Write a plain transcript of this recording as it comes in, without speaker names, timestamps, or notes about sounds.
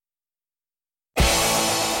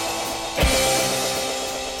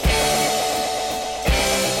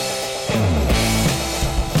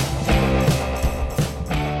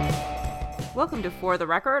Welcome to For the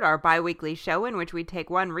Record, our bi-weekly show in which we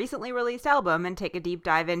take one recently released album and take a deep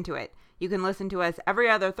dive into it. You can listen to us every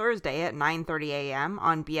other Thursday at 9:30 a.m.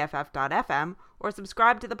 on BFF.fm or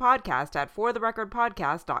subscribe to the podcast at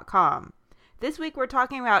fortherecordpodcast.com. This week we're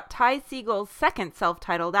talking about Ty Segall's second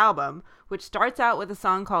self-titled album, which starts out with a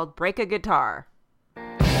song called Break a Guitar.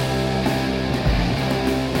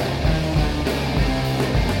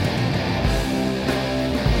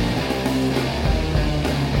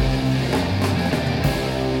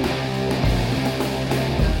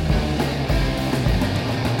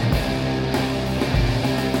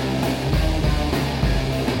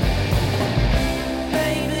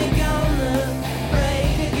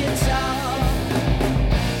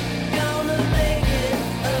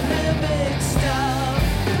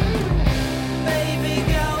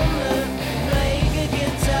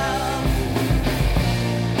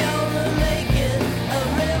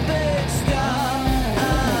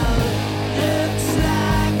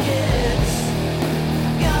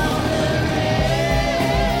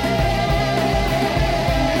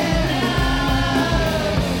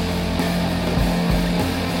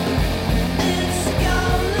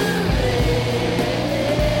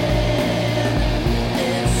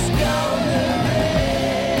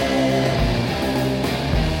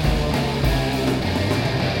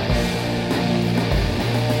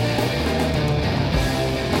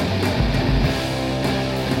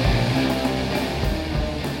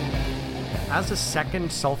 As a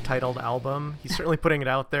second self-titled album, he's certainly putting it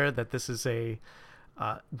out there that this is a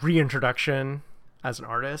reintroduction as an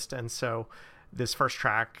artist, and so this first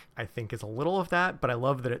track I think is a little of that, but I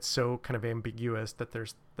love that it's so kind of ambiguous that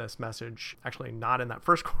there's this message actually not in that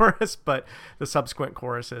first chorus, but the subsequent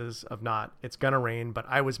choruses of not "It's gonna rain, but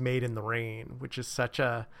I was made in the rain," which is such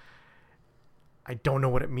a, I don't know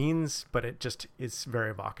what it means, but it just is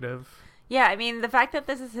very evocative. Yeah, I mean, the fact that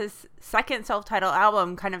this is his second self-titled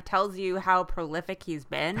album kind of tells you how prolific he's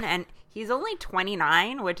been. And he's only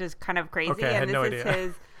 29, which is kind of crazy. Okay, I had and no this is idea.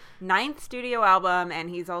 his ninth studio album, and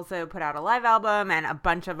he's also put out a live album and a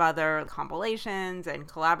bunch of other compilations and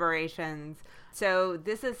collaborations. So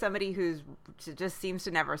this is somebody who's just seems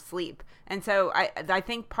to never sleep. And so I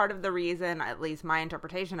think part of the reason, at least my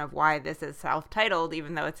interpretation of why this is self-titled,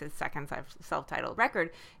 even though it's his second self-titled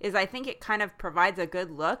record, is I think it kind of provides a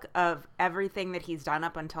good look of everything that he's done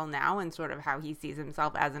up until now and sort of how he sees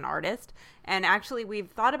himself as an artist. And actually, we've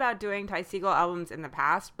thought about doing Ty Segall albums in the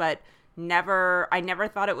past, but I never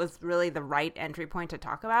thought it was really the right entry point to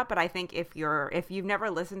talk about. But I think if you've never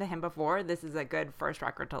listened to him before, this is a good first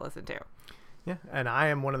record to listen to. Yeah, and I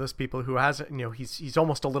am one of those people who has, he's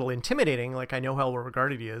almost a little intimidating. Like, I know how well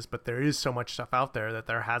regarded he is, but there is so much stuff out there that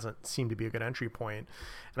there hasn't seemed to be a good entry point.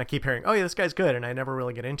 And I keep hearing, oh yeah, this guy's good, and I never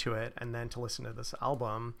really get into it. And then to listen to this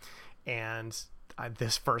album, and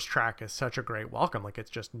this first track is such a great welcome. Like,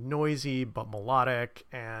 it's just noisy but melodic,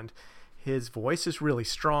 and his voice is really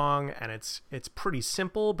strong, and it's pretty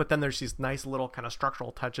simple, but then there's these nice little kind of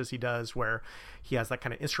structural touches he does where he has that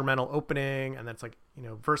kind of instrumental opening, and then it's like,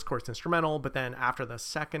 verse, chorus, instrumental, but then after the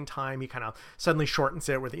second time he kind of suddenly shortens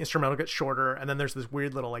it where the instrumental gets shorter, and then there's this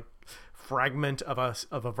weird little like fragment of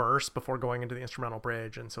a verse before going into the instrumental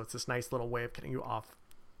bridge, and so it's this nice little way of getting you off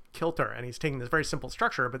kilter, and he's taking this very simple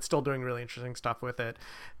structure but still doing really interesting stuff with it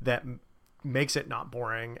that makes it not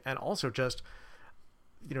boring. And also just,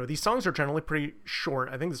 these songs are generally pretty short.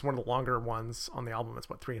 I think this is one of the longer ones on the album. It's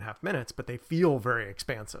 3.5 minutes, but they feel very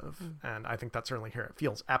expansive. And I think that's certainly here. It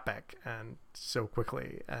feels epic and so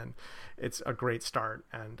quickly, and it's a great start.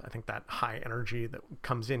 And I think that high energy that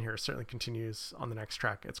comes in here certainly continues on the next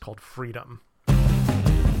track. It's called Freedom.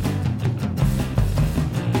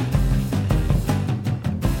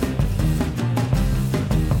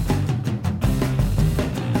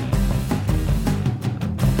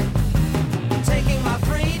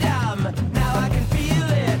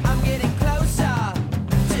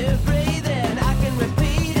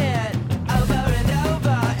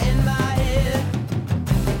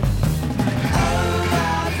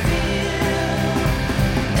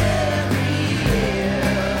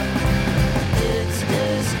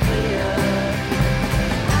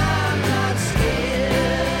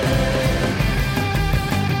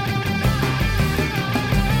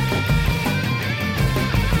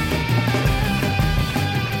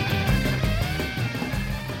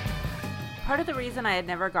 I had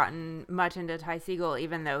never gotten much into Ty Segall,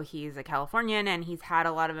 even though he's a Californian and he's had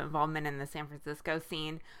a lot of involvement in the San Francisco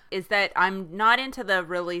scene, is that I'm not into the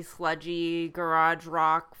really sludgy garage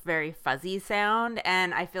rock, very fuzzy sound.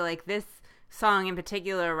 And I feel like this song in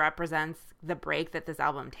particular represents the break that this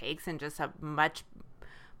album takes and just a much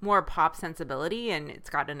more pop sensibility, and it's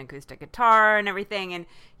got an acoustic guitar and everything. And,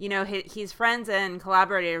 you know, he's friends and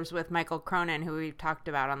collaborators with Michael Cronin, who we've talked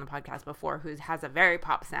about on the podcast before, who has a very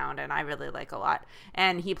pop sound, and I really like a lot.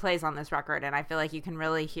 And he plays on this record, and I feel like you can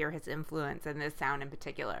really hear his influence in this sound in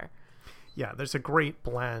particular. Yeah, there's a great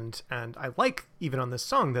blend, and I like, even on this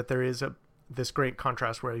song, that there is this great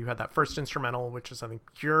contrast where you had that first instrumental, which is, I think,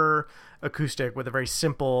 pure acoustic with a very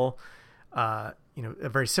simple, a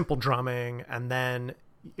very simple drumming, and then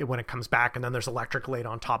when it comes back, and then there's electric laid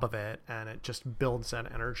on top of it, and it just builds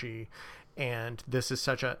that energy. And this is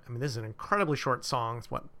this is an incredibly short song. It's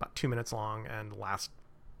about 2 minutes long, and the last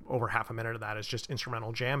over half a minute of that is just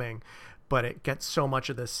instrumental jamming. But it gets so much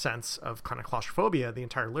of this sense of kind of claustrophobia, the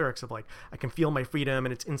entire lyrics of like, I can feel my freedom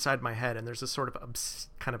and it's inside my head. And there's this sort of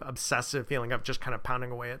kind of obsessive feeling of just kind of pounding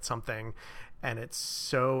away at something. And it's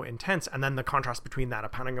so intense. And then the contrast between that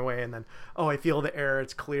of pounding away and then, oh, I feel the air,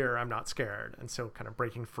 it's clear, I'm not scared. And so kind of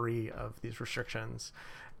breaking free of these restrictions.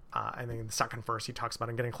 I think in the second verse, he talks about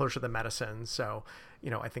him getting closer to the medicine. So,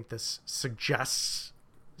 I think this suggests,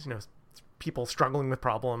 people struggling with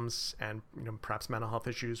problems and, perhaps mental health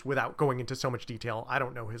issues without going into so much detail. I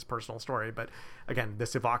don't know his personal story, but again,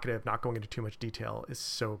 this evocative, not going into too much detail is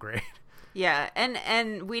so great. Yeah.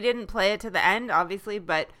 And we didn't play it to the end, obviously,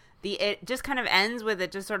 but it just kind of ends with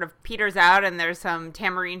it just sort of peters out and there's some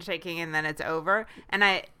tambourine shaking and then it's over. And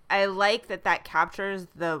I like that captures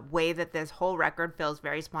the way that this whole record feels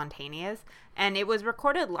very spontaneous. And it was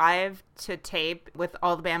recorded live to tape with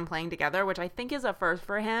all the band playing together, which I think is a first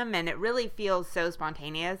for him. And it really feels so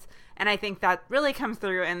spontaneous. And I think that really comes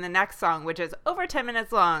through in the next song, which is over 10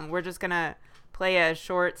 minutes long. We're just going to play a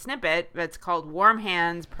short snippet that's called Warm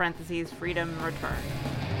Hands, Freedom Return.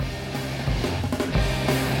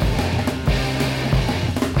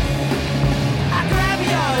 I grab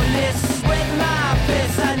your lists with my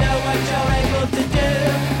fists. I know what you're able to do.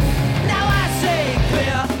 Now I say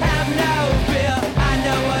clear, have no fear. I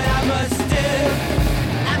know what I must do.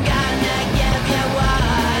 I'm gonna give you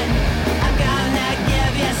one. I'm gonna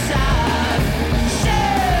give you some.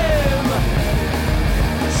 Shame.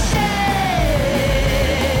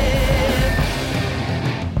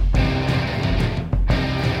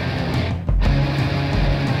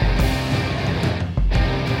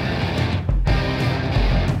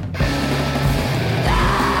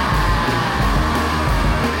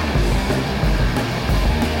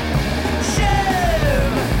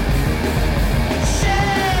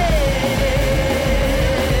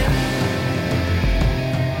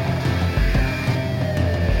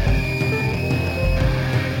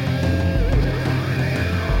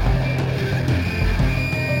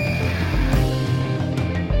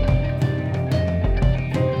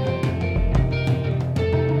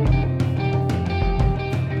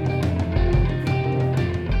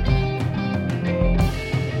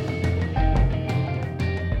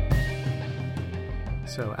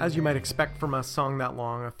 So as you might expect from a song that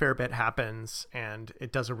long, a fair bit happens, and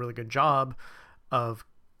it does a really good job of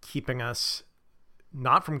keeping us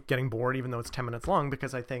not from getting bored, even though it's 10 minutes long,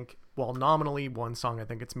 because I think, well, nominally one song, I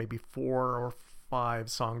think it's maybe 4 or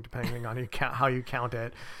 5 songs, depending on how you count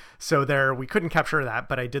it. So there, we couldn't capture that,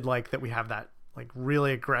 but I did like that we have that like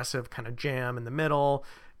really aggressive kind of jam in the middle,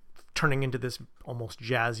 turning into this almost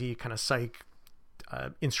jazzy kind of psych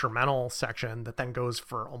instrumental section that then goes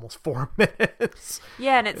for almost 4 minutes.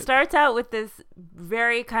 Yeah, and it starts out with this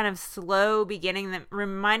very kind of slow beginning that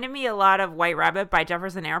reminded me a lot of White Rabbit by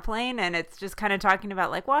Jefferson Airplane, and it's just kind of talking about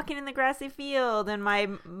like walking in the grassy field and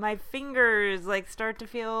my fingers like start to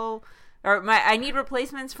feel, or I need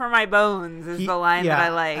replacements for my bones is the line that I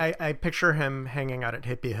like. I picture him hanging out at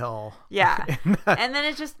Hippie Hill. Yeah. And then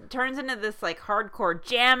it just turns into this like hardcore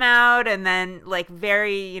jam out, and then like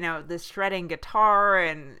very, this shredding guitar,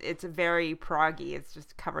 and it's very proggy. It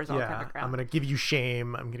just covers all kind of ground. I'm going to give you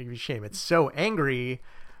shame. It's so angry,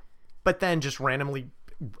 but then just randomly,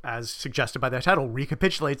 as suggested by the title,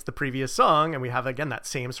 recapitulates the previous song, and we have again that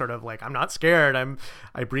same sort of like, I'm not scared,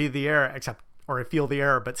 I breathe the air, or I feel the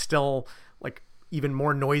air, but still like even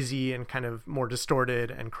more noisy and kind of more distorted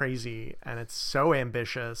and crazy. And it's so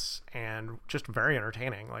ambitious and just very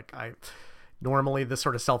entertaining. Like normally this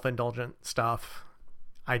sort of self-indulgent stuff,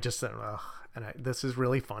 I just, this is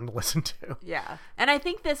really fun to listen to. Yeah. And I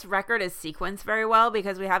think this record is sequenced very well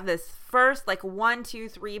because we have this first like 1, 2,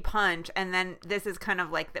 3 punch, and then this is kind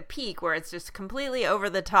of like the peak where it's just completely over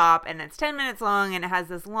the top and it's 10 minutes long and it has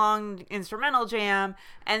this long instrumental jam.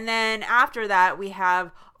 And then after that we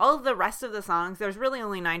have all of the rest of the songs. There's really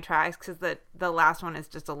only 9 tracks because the last one is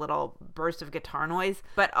just a little burst of guitar noise.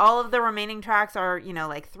 But all of the remaining tracks are,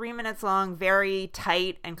 like 3 minutes long, very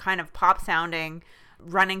tight and kind of pop sounding.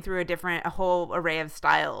 running through a whole array of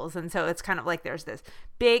styles. And so it's kind of like there's this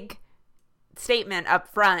big statement up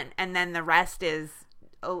front, and then the rest is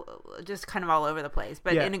just kind of all over the place,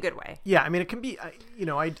 but in a good way. Yeah, I mean, it can be, I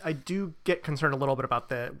do get concerned a little bit about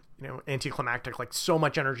the, anticlimactic, like so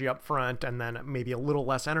much energy up front and then maybe a little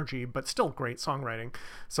less energy, but still great songwriting.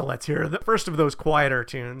 So let's hear the first of those quieter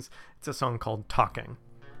tunes. It's a song called Talkin',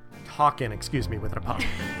 with an apostrophe.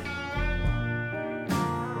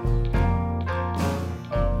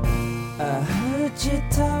 I heard you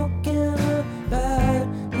talking about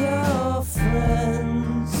your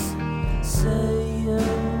friends,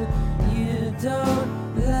 saying you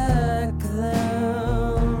don't like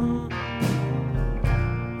them.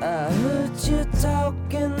 I heard you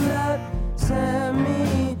talking about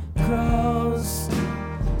Sammy Cross,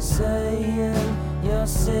 saying you're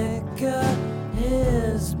sick of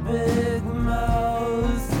his big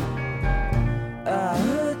mouth. I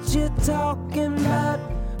heard you talking about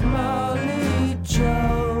Molly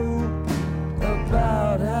Joe,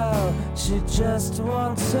 about how she just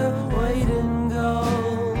wants her weight in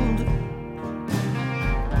gold.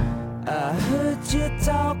 I heard you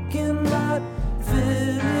talking about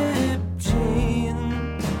Philip Jean,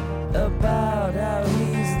 about how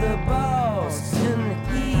he's the boss and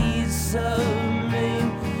he's so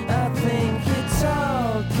mean. I think you're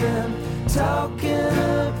talking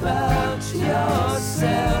about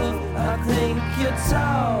yourself. I think you're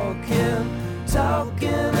talking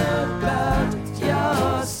about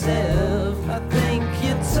yourself. I think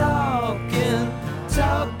you're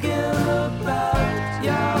talking about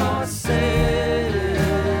yourself.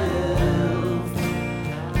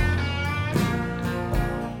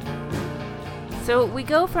 So we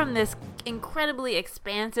go from this incredibly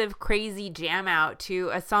expansive, crazy jam out to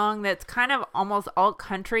a song that's kind of almost all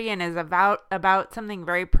country and is about something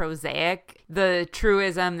very prosaic. The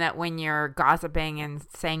truism that when you're gossiping and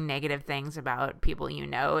saying negative things about people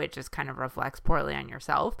it just kind of reflects poorly on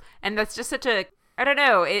yourself. And that's just such a, I don't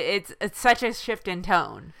know, it's such a shift in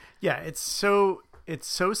tone. Yeah, it's so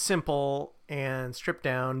simple and stripped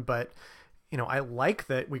down, but I like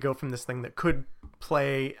that we go from this thing that could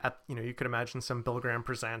play at, you could imagine some Bill Graham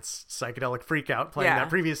Presents Psychedelic Freakout playing that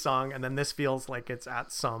previous song, and then this feels like it's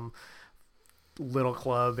at some little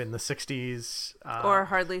club in the 60s. Or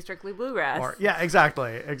Hardly Strictly Bluegrass.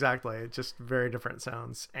 Exactly. Just very different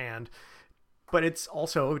sounds. But it's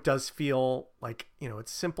also, it does feel like,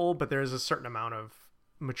 it's simple, but there's a certain amount of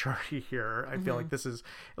maturity here. I feel like this is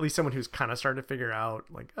at least someone who's kind of started to figure out,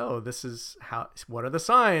 like, oh, this is what are the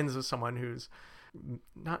signs of someone who's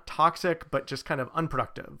not toxic, but just kind of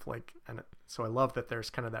unproductive. Like, and so I love that there's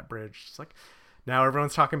kind of that bridge. It's like, now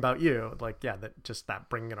everyone's talking about you. Like, yeah, that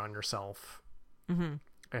bringing it on yourself and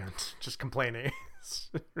just complaining.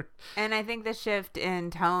 And I think the shift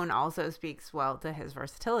in tone also speaks well to his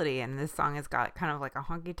versatility. And this song has got kind of like a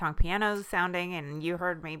honky tonk piano sounding, and you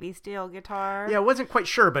heard maybe steel guitar. Yeah, I wasn't quite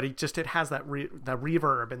sure, but it has that that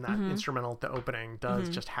reverb, and that instrumental at the opening does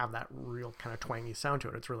just have that real kind of twangy sound to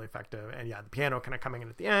it. It's really effective. And yeah, the piano kind of coming in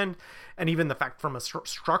at the end, and even the fact from a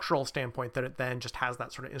structural standpoint that it then just has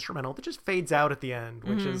that sort of instrumental that just fades out at the end,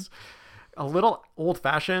 which is a little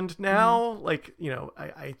old-fashioned now. Like,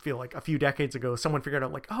 I feel like a few decades ago someone figured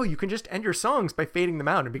out, like, oh, you can just end your songs by fading them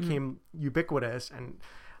out, and became ubiquitous, and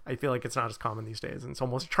I feel like it's not as common these days, and it's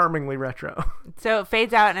almost charmingly retro. So it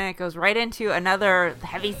fades out and it goes right into another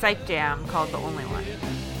heavy psych jam called The Only One.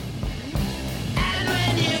 And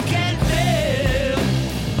when you can feel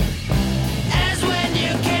as when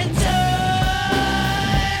you can touch,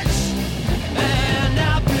 and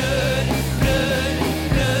our blood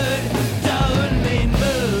don't mean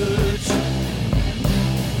much.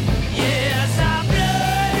 Yes, our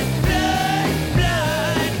blood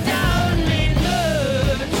don't mean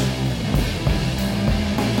much.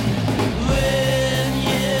 When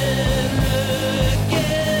you look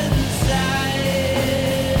inside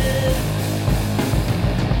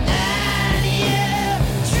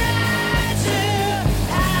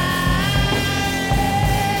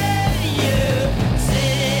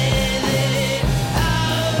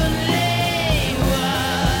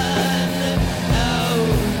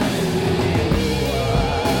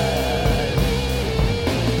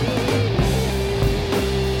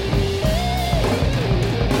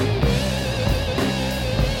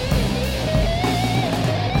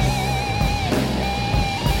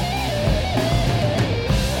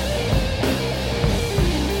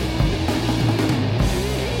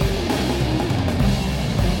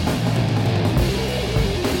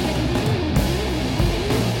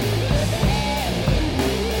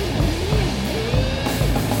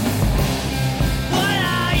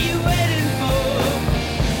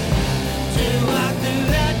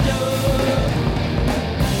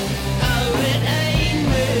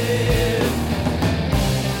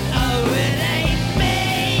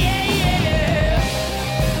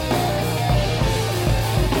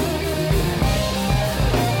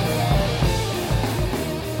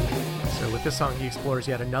this song, he explores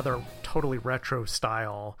yet another totally retro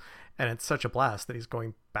style, and it's such a blast that he's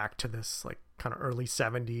going back to this like kind of early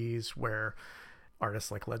 70s where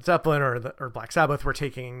artists like Led Zeppelin or Black Sabbath were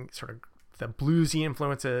taking sort of the bluesy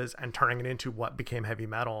influences and turning it into what became heavy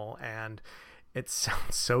metal, and it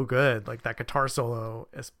sounds so good. Like that guitar solo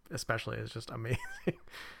especially is just amazing.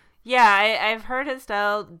 Yeah, I've heard his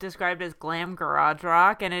style described as glam garage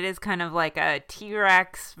rock, and it is kind of like a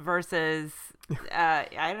T-Rex versus, I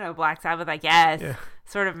don't know, Black Sabbath, I guess,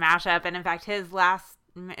 sort of mashup. And in fact, it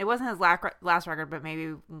wasn't his last record, but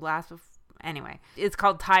maybe anyway, it's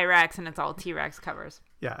called T-Rex, and it's all T-Rex covers.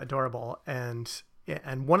 Yeah, adorable. And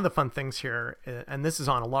one of the fun things here, and this is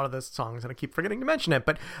on a lot of the songs, and I keep forgetting to mention it,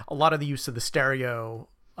 but a lot of the use of the stereo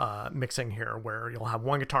mixing here, where you'll have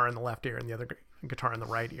one guitar in the left ear and the other guitar in the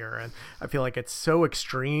right ear, and I feel like it's so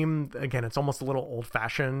extreme. Again, it's almost a little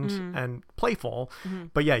old-fashioned and playful,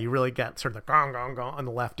 but yeah, you really get sort of the gong gong gong on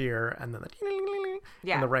the left ear and then the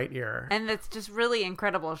in the right ear, and it's just really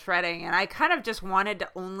incredible shredding. And I kind of just wanted to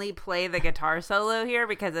only play the guitar solo here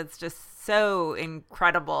because it's just so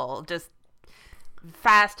incredible, just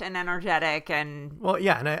fast and energetic. And well,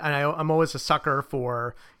 yeah, and I'm always a sucker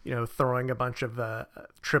for, you know, throwing a bunch of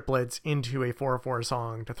triplets into a 4/4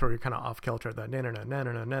 song to throw you kind of off kilter. The na na na na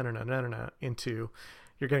na na na na na into,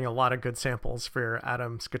 you're getting a lot of good samples for your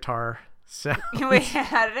Adam's guitar sound. Wait,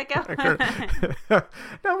 how did it go?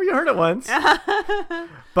 No, you heard it once.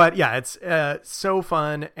 But yeah, it's so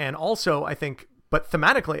fun, and also I think, but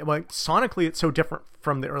thematically, like sonically, it's so different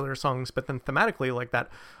from the earlier songs. But then thematically, like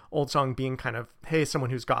that old song being kind of, hey, someone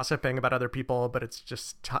who's gossiping about other people, but it's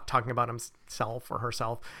just talking about himself or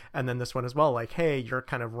herself. And then this one as well, like, hey, you're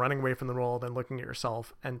kind of running away from the world and looking at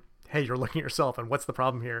yourself, and hey, you're looking at yourself, and what's the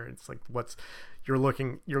problem here? It's like, you're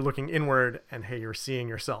looking inward, and hey, you're seeing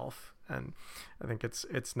yourself. And I think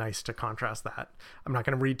it's nice to contrast that. I'm not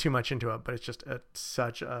going to read too much into it, but it's just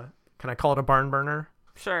such a, can I call it a barn burner?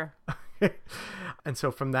 Sure. And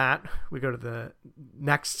so from that, we go to the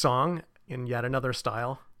next song in yet another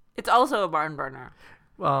style. It's also a barn burner.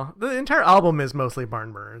 Well, the entire album is mostly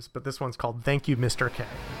barn burners, but this one's called Thank You, Mr. K.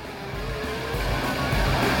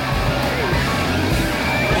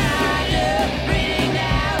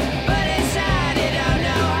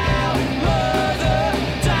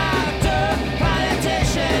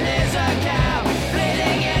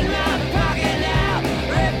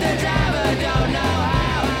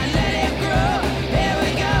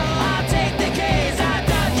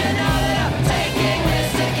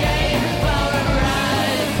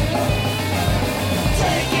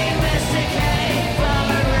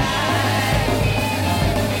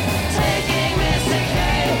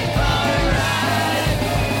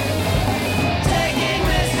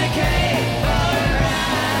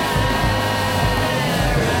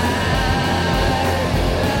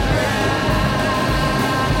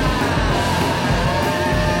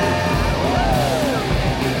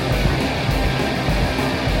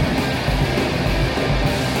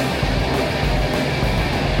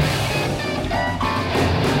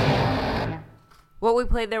 What we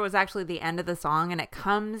played there was actually the end of the song, and it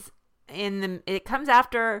comes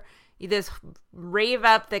after this rave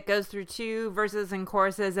up that goes through two verses and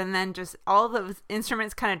choruses, and then just all those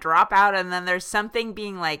instruments kind of drop out, and then there's something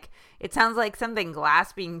being like, it sounds like something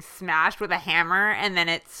glass being smashed with a hammer, and then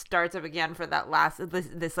it starts up again for that last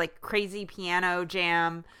this like crazy piano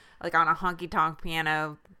jam, like on a honky tonk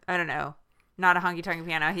piano. I don't know. Not a honky-tonk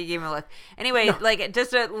piano. He gave me a look. Anyway, no. Like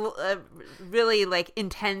just a really like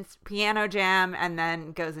intense piano jam, and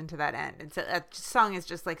then goes into that end. And so that song is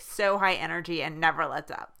just like so high energy and never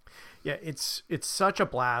lets up. Yeah, it's such a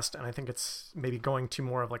blast, and I think it's maybe going to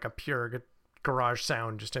more of like a pure garage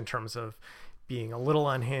sound, just in terms of being a little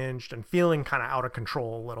unhinged and feeling kind of out of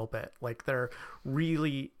control a little bit. Like they're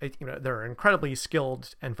really, they're incredibly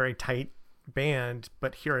skilled and very tight band,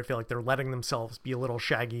 but here I feel like they're letting themselves be a little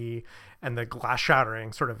shaggy, and the glass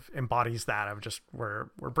shattering sort of embodies that of just we're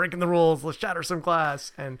breaking the rules, let's shatter some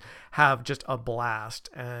glass and have just a blast.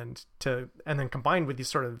 And then combined with these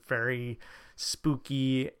sort of very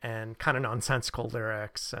spooky and kind of nonsensical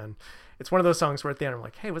lyrics, and it's one of those songs where at the end I'm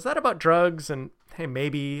like, hey, was that about drugs? And hey,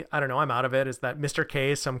 maybe, I don't know, I'm out of it. Is that Mr.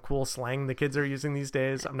 K some cool slang the kids are using these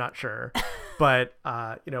days? I'm not sure. But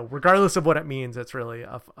regardless of what it means, it's really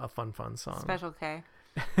a fun song. Special K.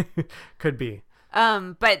 Could be.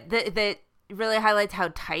 But that really highlights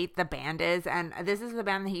how tight the band is, and this is the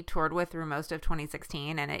band that he toured with through most of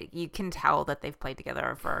 2016, and you can tell that they've played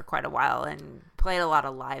together for quite a while and played a lot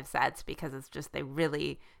of live sets, because it's just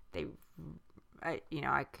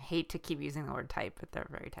I hate to keep using the word tight, but they're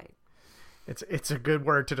very tight. It's a good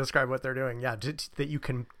word to describe what they're doing. Yeah, that you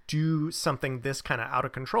can do something this kind of out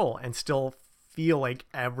of control and still feel like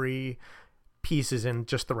every piece is in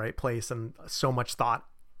just the right place, and so much thought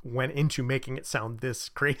went into making it sound this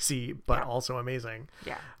crazy but also amazing.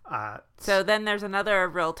 So then there's another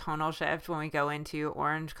real tonal shift when we go into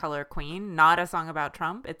Orange Color Queen. Not a song about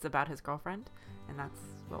Trump, it's about his girlfriend, and that's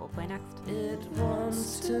what we'll play next. It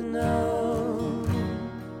wants to know.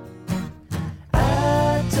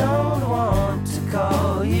 I don't want to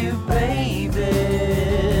call you baby.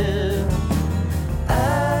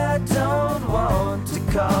 I don't want to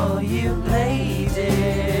call you lady.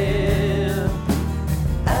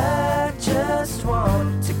 I just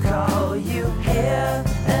want to call you hair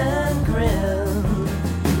and grin.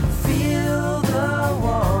 Feel the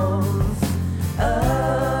warmth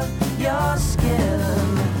of your skin.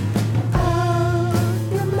 Oh,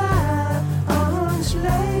 you're my orange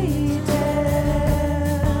lady.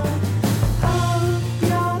 Oh,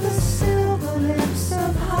 you're the silver lips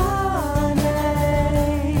of honey.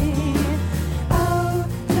 Oh,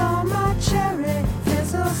 you're my cherry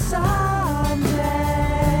fizzle sundae.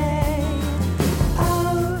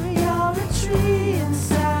 Oh, you're a tree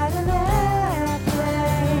inside an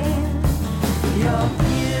airplane. You're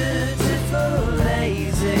beautiful,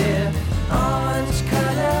 lazy, orange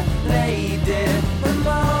color lady. The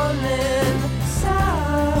morning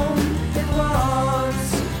sun, it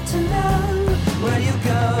wants to know where you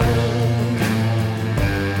go.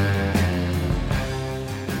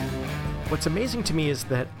 What's amazing to me is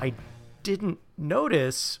that I didn't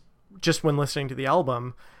notice, just when listening to the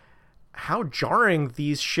album, how jarring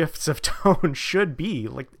these shifts of tone should be.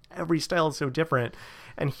 Like, every style is so different.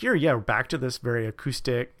 And here, back to this very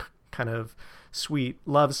acoustic, kind of sweet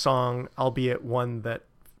love song, albeit one that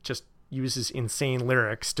just uses insane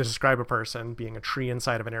lyrics to describe a person being a tree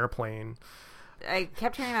inside of an airplane. I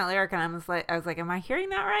kept hearing that lyric, and I was like, am I hearing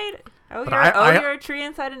that right? Oh, But you're a tree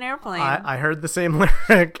inside an airplane. I heard the same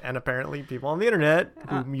lyric, and apparently people on the internet,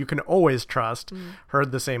 whom you can always trust,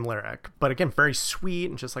 heard the same lyric. But again, very sweet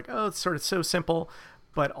and just like, oh, it's sort of so simple.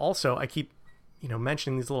 But also, I keep,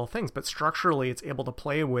 mentioning these little things, but structurally it's able to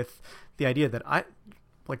play with the idea that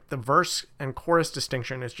the verse and chorus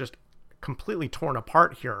distinction is just completely torn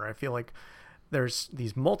apart here. I feel like there's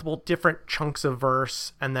these multiple different chunks of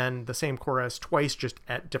verse and then the same chorus twice, just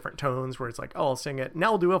at different tones, where it's like, oh, I'll sing it,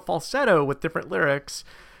 now I'll do a falsetto with different lyrics,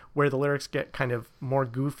 where the lyrics get kind of more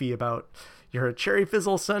goofy about you're a cherry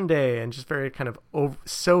fizzle sundae, and just very kind of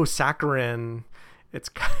so saccharine. It's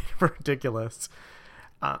kind of ridiculous.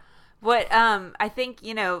 What I think,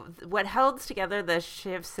 what holds together the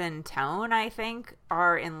shifts in tone, I think,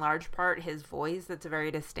 are in large part his voice. That's very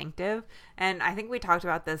distinctive. And I think we talked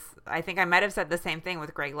about this. I think I might have said the same thing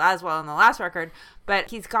with Greg Laswell on the last record, but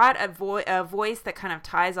he's got a voice that kind of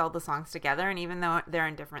ties all the songs together. And even though they're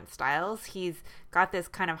in different styles, he's got this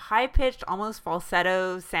kind of high-pitched, almost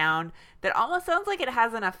falsetto sound that almost sounds like it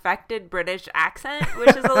has an affected British accent,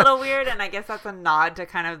 which is a little weird. And I guess that's a nod to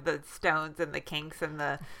kind of the Stones and the Kinks and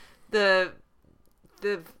the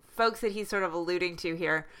folks that he's sort of alluding to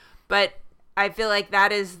here. But I feel like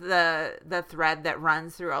that is the thread that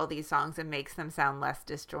runs through all these songs and makes them sound less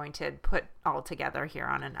disjointed, put all together here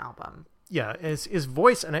on an album. Yeah, his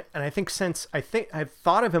voice, and I think I've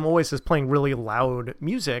thought of him always as playing really loud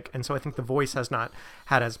music, and so I think the voice has not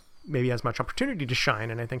had as much opportunity to shine.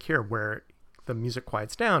 And I think here, where the music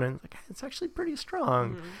quiets down, and it's actually pretty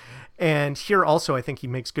strong. Mm-hmm. And here also, I think he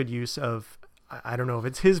makes good use of, I don't know if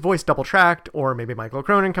it's his voice double tracked or maybe Michael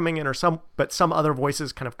Cronin coming in, or some other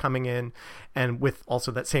voices kind of coming in, and with also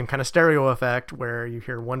that same kind of stereo effect where you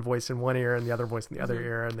hear one voice in one ear and the other voice in the other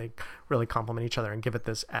ear, and they really complement each other and give it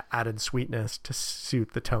this added sweetness to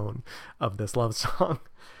suit the tone of this love song.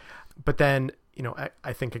 But then,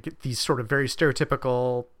 I think these sort of very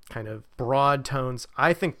stereotypical kind of broad tones,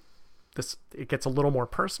 I think it gets a little more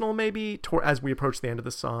personal maybe as we approach the end of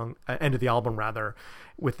the song, end of the album rather,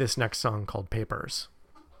 with this next song called Papers.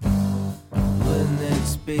 When it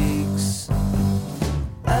speaks,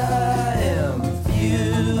 I am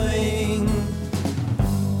viewing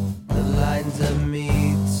the lines of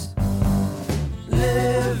meat,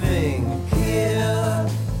 living here.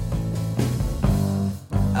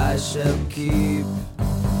 I shall keep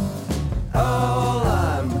all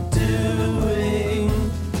I'm doing,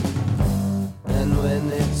 and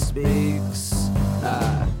when it speaks,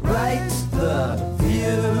 I write the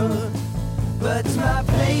view. But my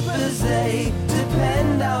papers, they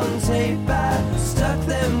depend on tape. I stuck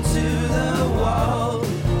them to the wall.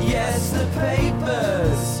 Yes, the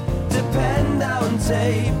papers depend on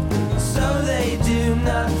tape, so they do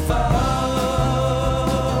not fall.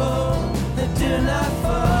 They do not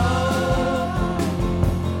fall.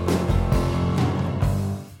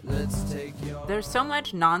 there's so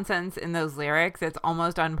much nonsense in those lyrics, it's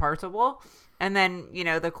almost unparsable. And then, you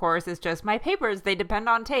know, the chorus is just, my papers, they depend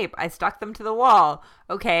on tape. I stuck them to the wall.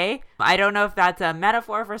 Okay. I don't know if that's a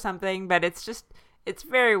metaphor for something, but it's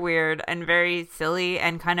very weird and very silly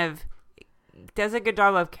and kind of does a good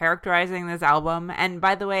job of characterizing this album. And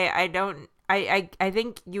by the way, I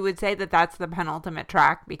think you would say that that's the penultimate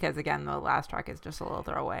track because, again, the last track is just a little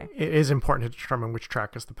throwaway. It is important to determine which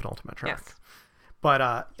track is the penultimate track. Yes.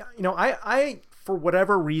 But, you know, I for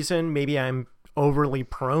whatever reason, maybe I'm overly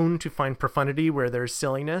prone to find profundity where there's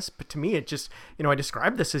silliness. But to me, it just, you know, I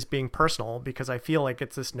describe this as being personal because I feel like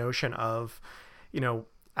it's this notion of, you know,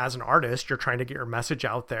 as an artist, you're trying to get your message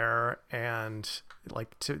out there and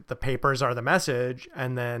like the papers are the message.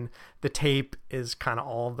 And then the tape is kind of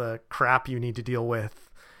all the crap you need to deal with.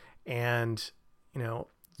 And, you know,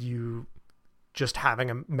 you just having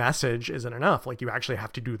a message isn't enough. Like you actually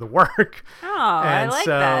have to do the work. Oh, and I like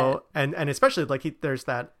so, that. And especially like there's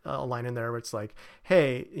that line in there where it's like,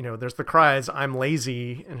 hey, you know, there's the cries, I'm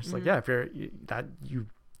lazy. And it's like, yeah, if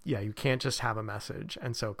you can't just have a message.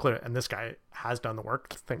 And so clear. And this guy has done the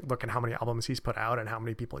work. Look at how many albums he's put out and how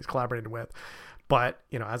many people he's collaborated with. But,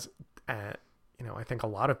 you know, you know, I think a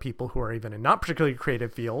lot of people who are even in not particularly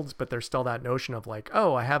creative fields, but there's still that notion of like,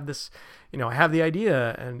 oh, I have this, you know, I have the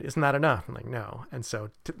idea and isn't that enough? I'm like, no. And so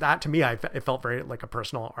that to me, it felt very like a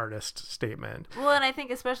personal artist statement. Well, and I think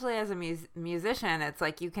especially as a musician, it's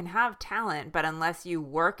like you can have talent, but unless you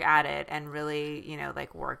work at it and really, you know,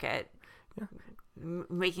 like work at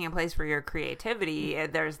making a place for your creativity,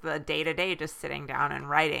 there's the day-to-day just sitting down and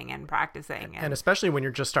writing and practicing. And especially when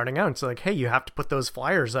you're just starting out, it's like, hey, you have to put those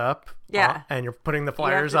flyers up. Yeah. And you're putting the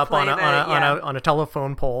flyers up on a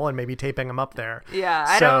telephone pole and maybe taping them up there. Yeah,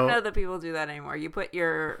 I don't know that people do that anymore. You put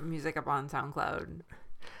your music up on SoundCloud.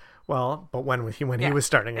 Well, but when he was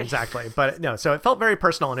starting, exactly. But no, so it felt very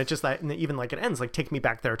personal, and it's just that, and even like it ends like "Take me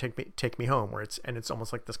back there, take me home," where it's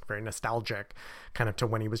almost like this very nostalgic kind of to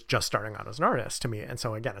when he was just starting out as an artist to me. And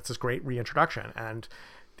so again, it's this great reintroduction, and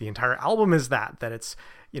the entire album is that it's,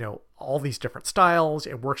 you know, all these different styles.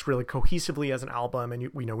 It works really cohesively as an album,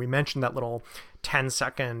 and we mentioned that little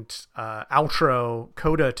 10-second outro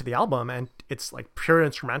coda to the album, and it's like pure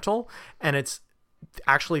instrumental, and it's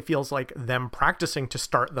actually feels like them practicing to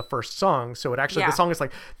start the first song. So it actually, the song is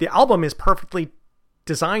like, the album is perfectly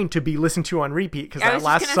designed to be listened to on repeat because that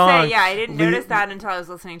last song. I didn't notice that until I was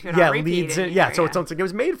listening to it on repeat. So it's like it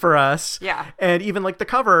was made for us. Yeah. And even like the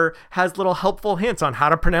cover has little helpful hints on how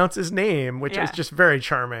to pronounce his name, which is just very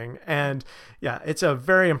charming. And yeah, it's a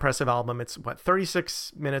very impressive album. It's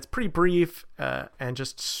 36 minutes, pretty brief, and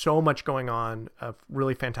just so much going on. A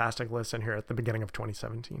really fantastic listen here at the beginning of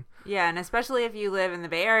 2017. Yeah, and especially if you live in the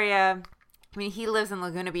Bay Area. I mean, he lives in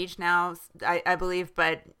Laguna Beach now, I believe,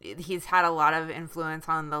 but he's had a lot of influence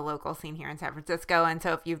on the local scene here in San Francisco. And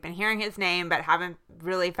so if you've been hearing his name but haven't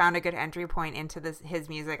really found a good entry point into his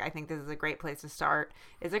music, I think this is a great place to start.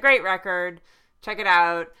 It's a great record. Check it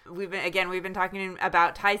out. We've been talking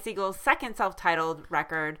about Ty Segall's second self-titled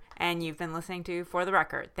record, and you've been listening to For the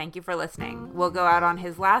Record. Thank you for listening. We'll go out on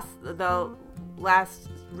the last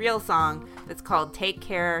real song that's called Take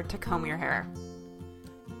Care to Comb Your Hair.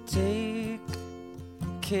 Take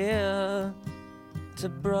care to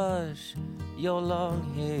brush your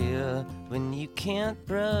long hair when you can't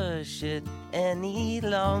brush it any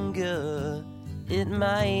longer. It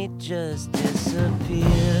might just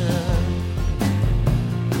disappear.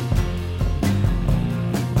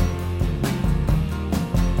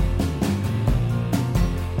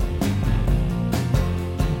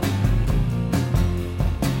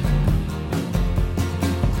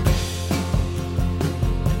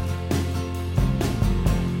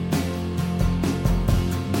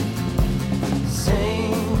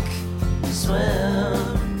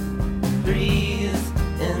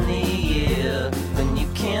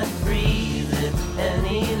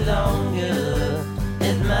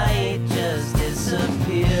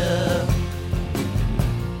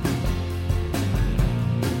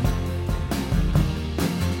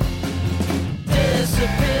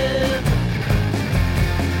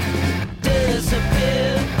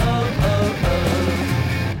 Disappear, oh, oh,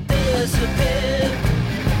 oh. Disappear.